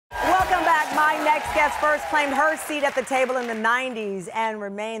next guest first claimed her seat at the table in the 90s and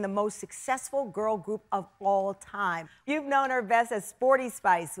remained the most successful girl group of all time. You've known her best as Sporty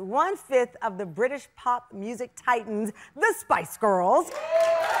Spice, 1/5 of the British pop music titans, the Spice Girls.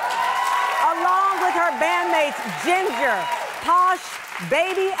 Along with her bandmates Ginger, Posh,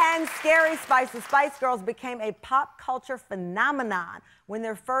 Baby, and Scary Spice, the Spice Girls became a pop culture phenomenon when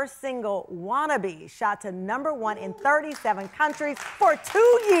their first single, Wannabe, shot to #1 in 37 countries for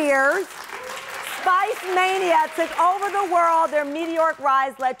 2 years. Spice Mania took over the world. Their meteoric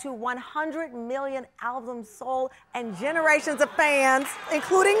rise led to 100 million albums sold and generations of fans,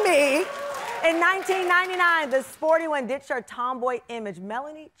 including me. In 1999, the sporty one ditched her tomboy image.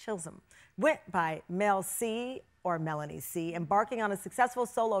 Melanie Chisholm went by Mel C, or Melanie C, embarking on a successful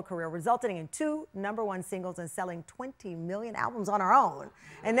solo career, resulting in 2 #1 singles and selling 20 million albums on her own.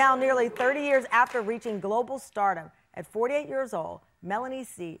 And now, nearly 30 years after reaching global stardom, at 48 years old, Melanie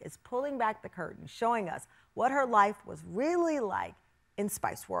C is pulling back the curtain, showing us what her life was really like in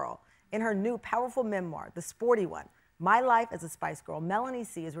SpiceWorld. In her new powerful memoir, The Sporty One, My Life as a Spice Girl, Melanie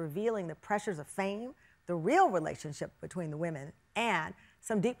C is revealing the pressures of fame, the real relationship between the women, and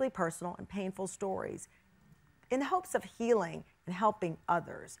some deeply personal and painful stories in the hopes of healing and helping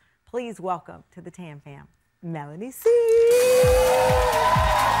others. Please welcome to the Tam Fam, Melanie C.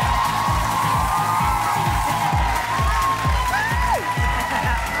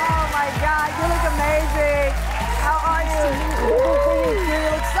 Oh my God, you look amazing. How are you? You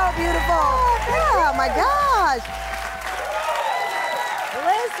look so beautiful. Oh my gosh.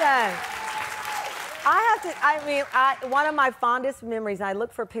 Listen, one of my fondest memories, I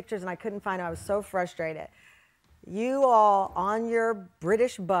looked for pictures and I couldn't find them. I was so frustrated. You all on your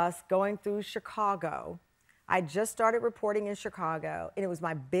British bus going through Chicago. I just started reporting in Chicago, and it was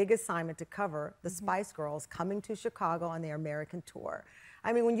my big assignment to cover the Spice Girls coming to Chicago on their American tour.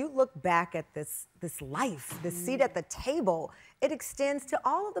 I mean, when you look back at this life, this seat at the table, it extends to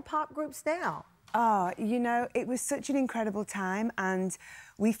all of the pop groups now. Oh, you know, it was such an incredible time, and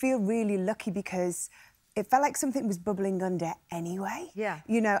we feel really lucky because it felt like something was bubbling under anyway. Yeah.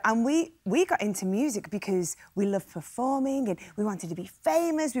 You know, and we got into music because we loved performing and we wanted to be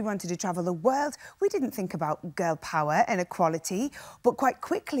famous, we wanted to travel the world. We didn't think about girl power and equality, but quite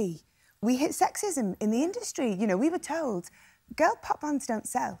quickly we hit sexism in the industry. You know, we were told girl pop bands don't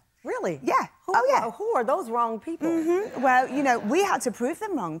sell. Really? Yeah. Who are those wrong people? Well, you know, we had to prove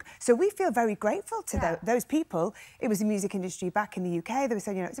them wrong. So we feel very grateful to those people. It was the music industry back in the UK. They were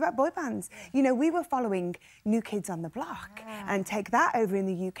saying, you know, it's about boy bands. You know, we were following New Kids on the Block and Take That over in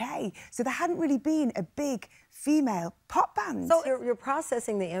the UK. So there hadn't really been a big female pop band. So you're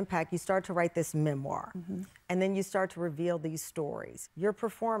processing the impact. You start to write this memoir. And then you start to reveal these stories. You're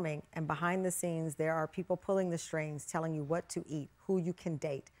performing, and behind the scenes, there are people pulling the strings, telling you what to eat, who you can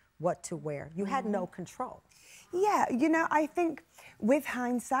date, what to wear. You had no control. Yeah, you know, I think with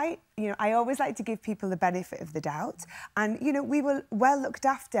hindsight, you know, I always like to give people the benefit of the doubt. And, you know, we were well looked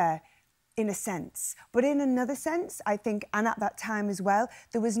after in a sense. But in another sense, I think, and at that time as well,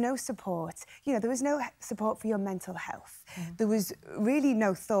 there was no support. You know, there was no support for your mental health. There was really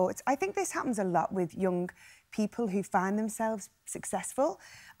no thought. I think this happens a lot with young people who find themselves successful.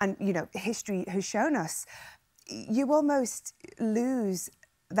 And, you know, history has shown us, you almost lose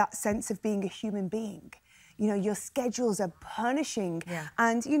that sense of being a human being. You know, your schedules are punishing.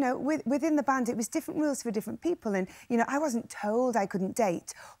 And, you know, within the band, it was different rules for different people. And, you know, I wasn't told I couldn't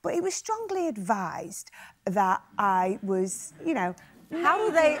date, but it was strongly advised that I was, you know,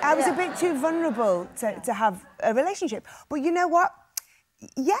 I was a bit too vulnerable to have a relationship. But you know what?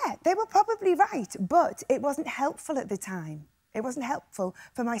 Yeah, they were probably right, but it wasn't helpful at the time. It wasn't helpful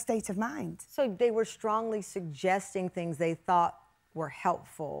for my state of mind. So they were strongly suggesting things they thought were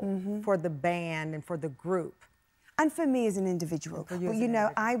helpful for the band and for the group. And for me as an individual. But you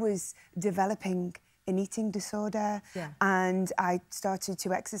know, I was developing an eating disorder and I started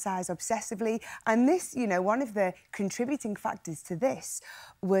to exercise obsessively. And this, you know, one of the contributing factors to this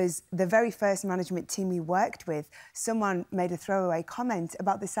was the very first management team we worked with. Someone made a throwaway comment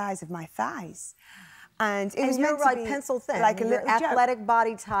about the size of my thighs. And it was meant to be pencil thin, like a little athletic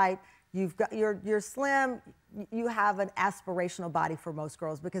body type. You've got you're slim. You have an aspirational body for most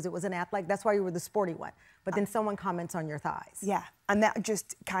girls because it was an athletic. That's why you were the sporty one. But then someone comments on your thighs. Yeah, and that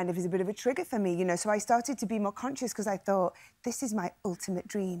just kind of is a bit of a trigger for me, you know. So I started to be more conscious because I thought, this is my ultimate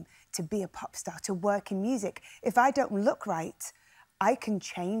dream, to be a pop star, to work in music. If I don't look right, I can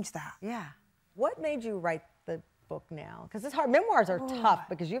change that. Yeah. What made you write the book now? Because it's hard. Memoirs are tough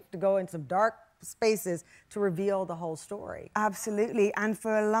because you have to go in some dark spaces to reveal the whole story. Absolutely, and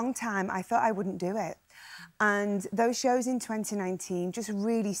for a long time I thought I wouldn't do it. And those shows in 2019, just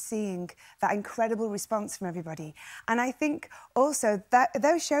really seeing that incredible response from everybody. And I think also that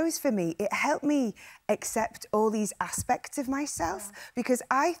those shows for me, it helped me accept all these aspects of myself, because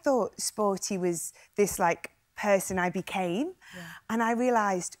I thought Sporty was this like person I became, and I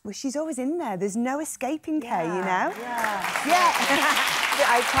realised, well, she's always in there. There's no escaping Kay, you know?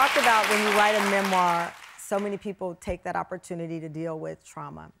 I talked about when you write a memoir, so many people take that opportunity to deal with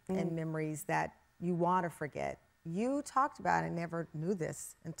trauma and memories that you want to forget. You talked about, I never knew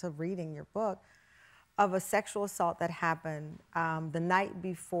this until reading your book, of a sexual assault that happened the night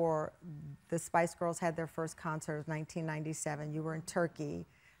before the Spice Girls had their first concert of 1997. You were in Turkey.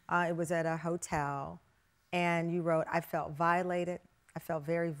 It was at a hotel. And you wrote, I felt violated. I felt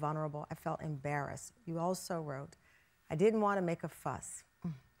very vulnerable. I felt embarrassed. You also wrote, I didn't want to make a fuss,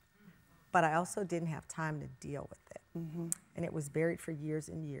 but I also didn't have time to deal with it. And it was buried for years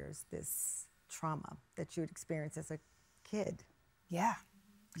and years, this trauma that you had experienced as a kid. Yeah.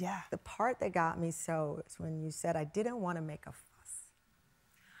 The part that got me so is when you said, I didn't want to make a fuss.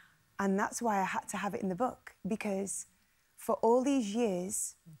 And that's why I had to have it in the book, because for all these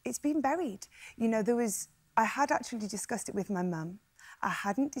years, it's been buried. You know, I had actually discussed it with my mum. I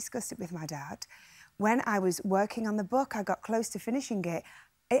hadn't discussed it with my dad. When I was working on the book, I got close to finishing it.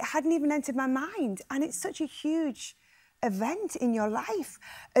 It hadn't even entered my mind. And it's such a huge event in your life.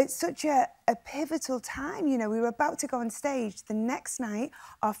 It's such a pivotal time. You know, we were about to go on stage the next night,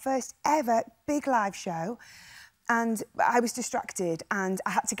 our first ever big live show. And I was distracted and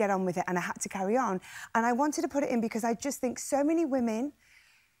I had to get on with it and I had to carry on. And I wanted to put it in because I just think so many women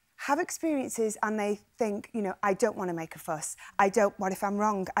have experiences and they think, you know, I don't want to make a fuss. What if I'm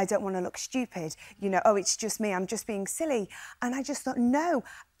wrong? I don't want to look stupid. You know, oh, it's just me, I'm just being silly. And I just thought, no,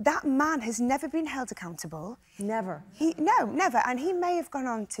 that man has never been held accountable. Never. No, never. And he may have gone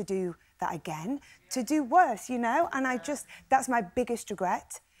on to do that again, to do worse, you know? And that's my biggest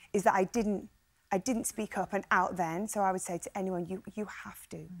regret, is that I didn't speak up and out then. So I would say to anyone, you have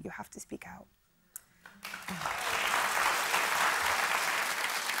to speak out.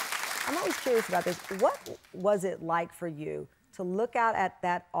 I'm always curious about this. What was it like for you to look out at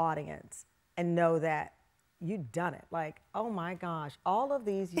that audience and know that you'd done it? Like, oh my gosh, all of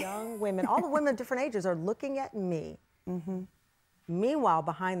these young women, all the women of different ages are looking at me. Meanwhile,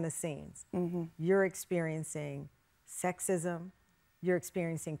 behind the scenes, you're experiencing sexism, you're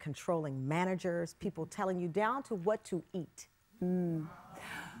experiencing controlling managers, people telling you down to what to eat.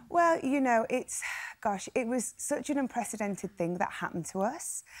 Well, you know, it was such an unprecedented thing that happened to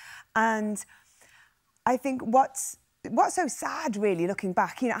us. And I think what's so sad, really, looking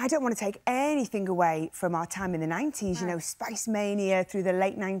back, you know, I don't want to take anything away from our time in the 90s, you know, Spice Mania through the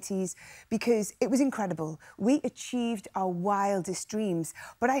late 90s, because it was incredible. We achieved our wildest dreams.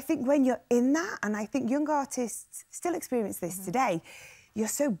 But I think when you're in that, and I think young artists still experience this today, you're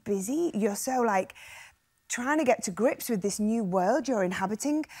so busy, you're so, like, trying to get to grips with this new world you're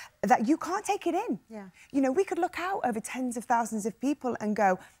inhabiting that you can't take it in. You know, we could look out over tens of thousands of people and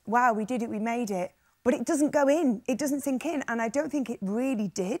go, wow, we did it, we made it. But it doesn't go in, it doesn't sink in. And I don't think it really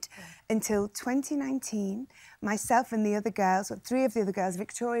did until 2019. Myself and the other girls, or three of the other girls,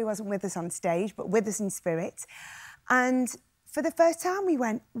 Victoria wasn't with us on stage, but with us in spirit. And for the first time we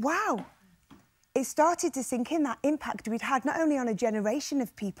went, wow. It started to sink in, that impact we'd had, not only on a generation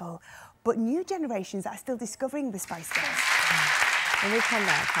of people, but new generations that are still discovering the Spice Girls. When we come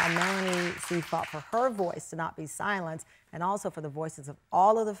back, how Melanie C fought for her voice to not be silenced, and also for the voices of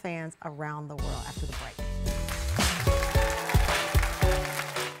all of the fans around the world after the break.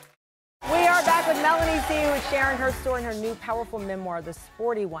 We are back with Melanie C, who is sharing her story in her new powerful memoir, The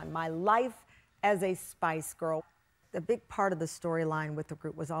Sporty One, My Life as a Spice Girl. The big part of the storyline with the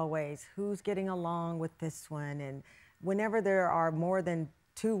group was always who's getting along with this one, and whenever there are more than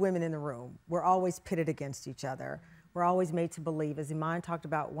two women in the room, we're always pitted against each other. We're always made to believe, as Iman talked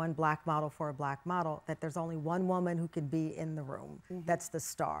about one black model for a black model, that there's only one woman who can be in the room. That's the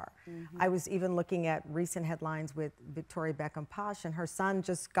star. I was even looking at recent headlines with Victoria Beckham Posh, and her son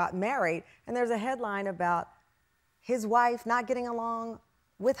just got married, and there's a headline about his wife not getting along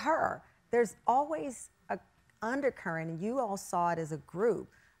with her. There's always an undercurrent, and you all saw it as a group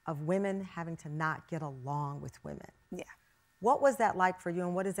of women having to not get along with women. Yeah. What was that like for you,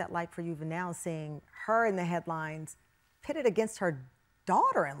 and what is that like for you even now, seeing her in the headlines pitted against her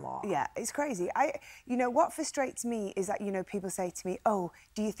daughter-in-law? Yeah, it's crazy. You know, what frustrates me is that, you know, people say to me, oh,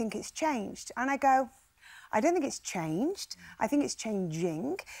 do you think it's changed? And I go, I don't think it's changed. I think it's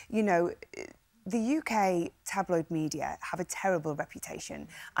changing. You know, the UK tabloid media have a terrible reputation,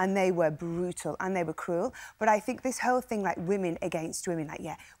 and they were brutal and they were cruel. But I think this whole thing, like women against women, like,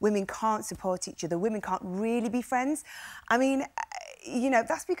 yeah, women can't support each other, women can't really be friends. I mean, you know,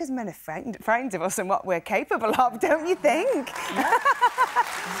 that's because men are friends of us and what we're capable of, don't you think?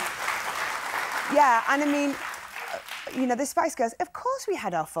 Yeah, and I mean, you know, the Spice Girls, of course we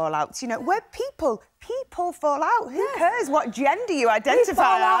had our fallouts. You know, we're people. People fall out. Who cares what gender you identify as? We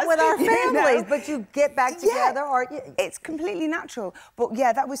fall out with our families, you know? but you get back together. Or it's completely natural. But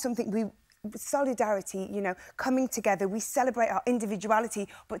yeah, that was something solidarity, you know, coming together. We celebrate our individuality,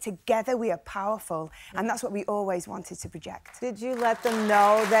 but together we are powerful. And that's what we always wanted to project. Did you let them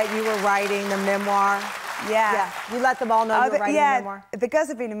know that you were writing the memoir? Yeah. You let them all know you were writing the memoir? The girls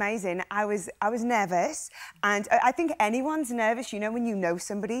have been amazing. I was nervous, and I think anyone's nervous, you know, when you know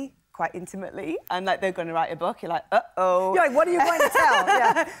somebody quite intimately and like they're going to write a book, you're like, uh-oh. You're like, what are you going to tell?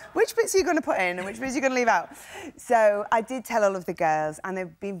 Yeah. Which bits are you going to put in and which bits are you going to leave out? So I did tell all of the girls, and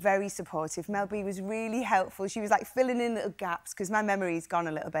they've been very supportive. Mel B was really helpful. She was like filling in little gaps because my memory's gone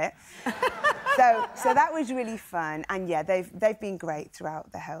a little bit. So that was really fun, and yeah, they've been great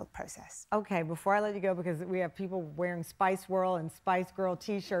throughout the whole process. Okay, before I let you go, because we have people wearing SpiceWorld and Spice Girl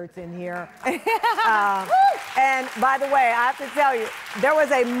T-shirts in here. And by the way, I have to tell you, there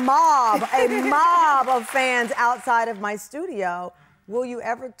was a mob of fans outside of my studio. Will you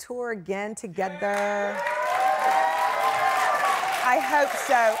ever tour again together? I hope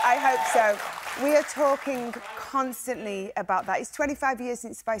so. I hope so. We are talking constantly about that. It's 25 years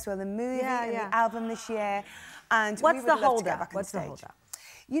since SpiceWorld, the movie and the album this year. And what's the holdup? What's the holdup?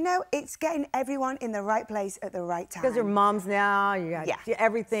 You know, it's getting everyone in the right place at the right time. Because you're moms now, you got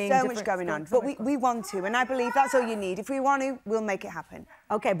everything. So much going on. But we want to, and I believe that's all you need. If we want to, we'll make it happen.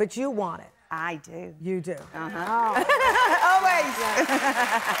 Okay, but you want it. I do. You do. Uh-huh. Always.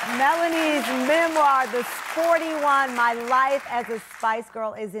 Melanie's memoir, The Sporty One, My Life as a Spice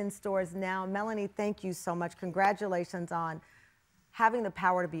Girl, is in stores now. Melanie, thank you so much. Congratulations on having the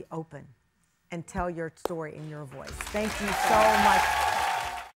power to be open and tell your story in your voice. Thank you so much.